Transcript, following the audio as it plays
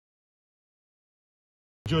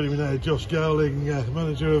Joining me now, Josh Gowling,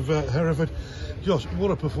 manager of Hereford. Josh,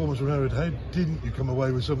 what a performance from Hereford. How didn't you come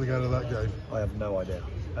away with something out of that game? I have no idea.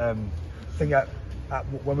 I think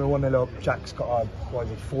when we were 1-0 up, Jack's got our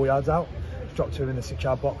 4 yards out, dropped to him in the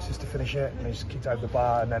 6-yard box just to finish it, and he just kicked over the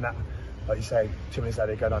bar, and then like you say, 2 minutes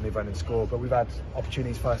later they go down the other end and score. But we've had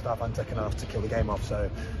opportunities first half and second half to kill the game off, so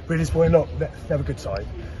really disappointing. Look, they have a good side.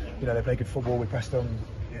 You know, they play good football. We pressed them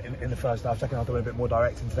in the first half. Second half they went a bit more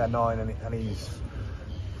direct into their 9, and he's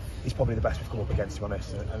probably the best we've come up against, to be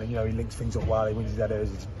honest. And you know, he links things up well. He wins his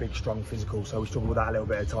headers. He's big, strong, physical. So we struggle with that a little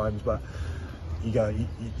bit at times. But you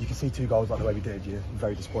can see 2 goals like the way we did. You're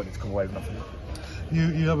very disappointed to come away with nothing.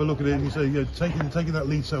 You have a look at it and you say, you know, taking that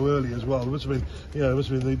lead so early as well. It must have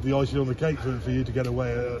been, the icing on the cake for you to get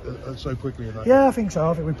away so quickly in that. Yeah, I think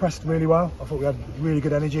so. I think we pressed really well. I thought we had really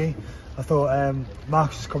good energy. I thought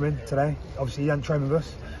Marcus has come in today. Obviously, he hadn't trained with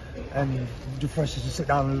us. And just for us to sit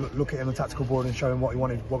down and look at him on the tactical board and show him what we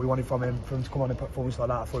wanted from him, for him to come on and performance like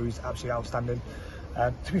that, I thought he was absolutely outstanding.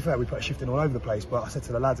 To be fair, we put a shift in all over the place, but I said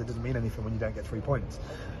to the lads, it doesn't mean anything when you don't get 3 points.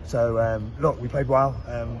 So look, we played well.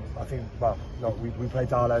 I think, well, look, we played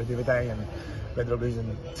Darlow the other day and we ended up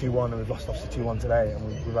losing 2-1, and we've lost obviously 2-1 today.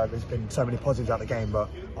 And there's been so many positives out of the game, but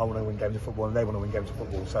I want to win games of football and they want to win games of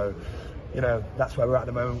football. So, you know, that's where we're at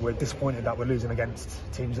the moment. We're disappointed that we're losing against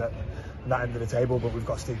teams at that end of the table, but we've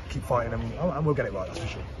got to keep fighting and we'll get it right, that's for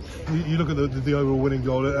sure. You look at the overall winning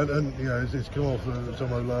goal, and you know, it's come off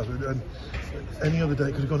somewhere last week, and any other day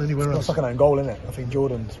it could have gone anywhere else. It's like an own goal, isn't it? I think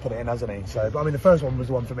Jordan's put it in, hasn't he? So, but I mean, the first one was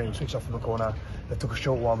the one for me. We switched off from the corner. They took a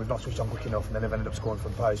short one. We've not switched on quick enough, and then they've ended up scoring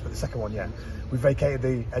from the post. But the second one, yeah, we vacated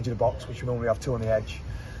the edge of the box, which we normally have 2 on the edge,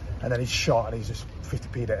 and then he's shot and he's just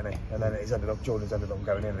 50p'd it, isn't he? And then Jordan's ended up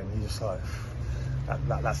going in, and he's just like,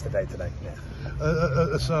 that's the day today. Yeah.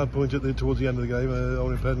 A sad point towards the end of the game.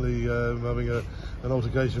 Owen Penley having an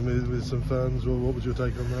altercation with some fans. What was your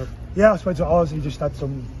take on that? Yeah, I spoke to Oz. He just had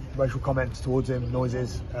some racial comments towards him,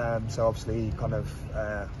 noises. So obviously he kind of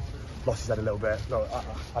lost his head a little bit. Look,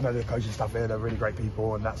 I know the coaching staff here; they're really great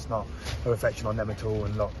people, and that's not a reflection on them at all.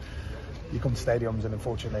 And look, you come to stadiums, and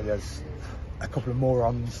unfortunately, there's a couple of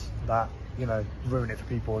morons that, you know, ruin it for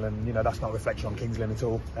people, and you know, that's not a reflection on Kings Lynn at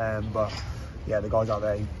all. But yeah, the guys out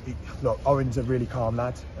there, look, Owen's a really calm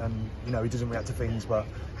lad, and you know, he doesn't react to things, but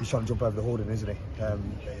he's trying to jump over the hoarding, isn't he,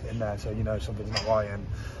 in there, so you know something's not right. And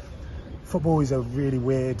football is a really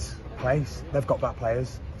weird place. They've got bad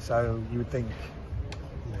players, so you would think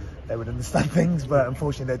they would understand things, but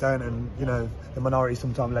unfortunately they don't, and you know, the minority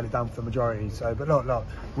sometimes let it down for the majority. So, but look,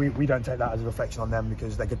 we don't take that as a reflection on them,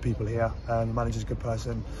 because they're good people here, and the manager's a good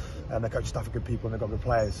person, and the coaching staff are good people, and they've got good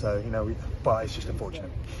players. So, you know, but it's just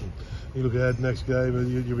unfortunate. You look ahead next game,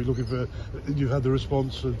 and you'll be looking for. You've had the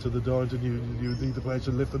response to the Giants, and you need the players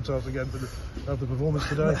to lift themselves again after the performance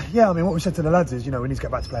today. Yeah, I mean, what we said to the lads is, you know, we need to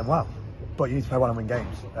get back to playing well, but you need to play well and win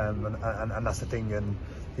games, and that's the thing. And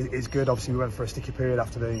it's good. Obviously, we went for a sticky period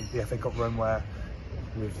after the FA Cup run where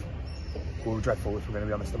we were dreadful, if we're going to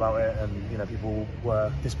be honest about it, and you know, people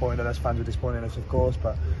were disappointed in us, fans were disappointed in us, of course,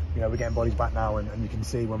 but you know, we're getting bodies back now, and you can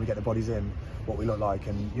see when we get the bodies in what we look like.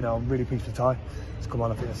 And you know, I'm really pleased for Ty. It's come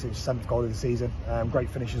on, I think it's his 7th goal of the season. Great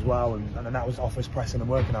finish as well, and that was off us pressing and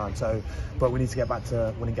working hard. So, but we need to get back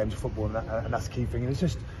to winning games of football, and that's the key thing.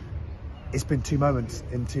 And it's been 2 moments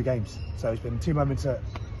in 2 games. So it's been 2 moments at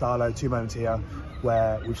Darlow, 2 moments here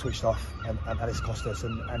where we've switched off, and it's cost us.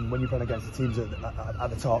 And when you're playing against the teams at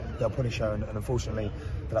the top, they'll punish you, and unfortunately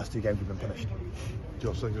the last 2 games we've been punished.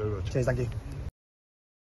 Josh, thank you very much. Cheers, thank you.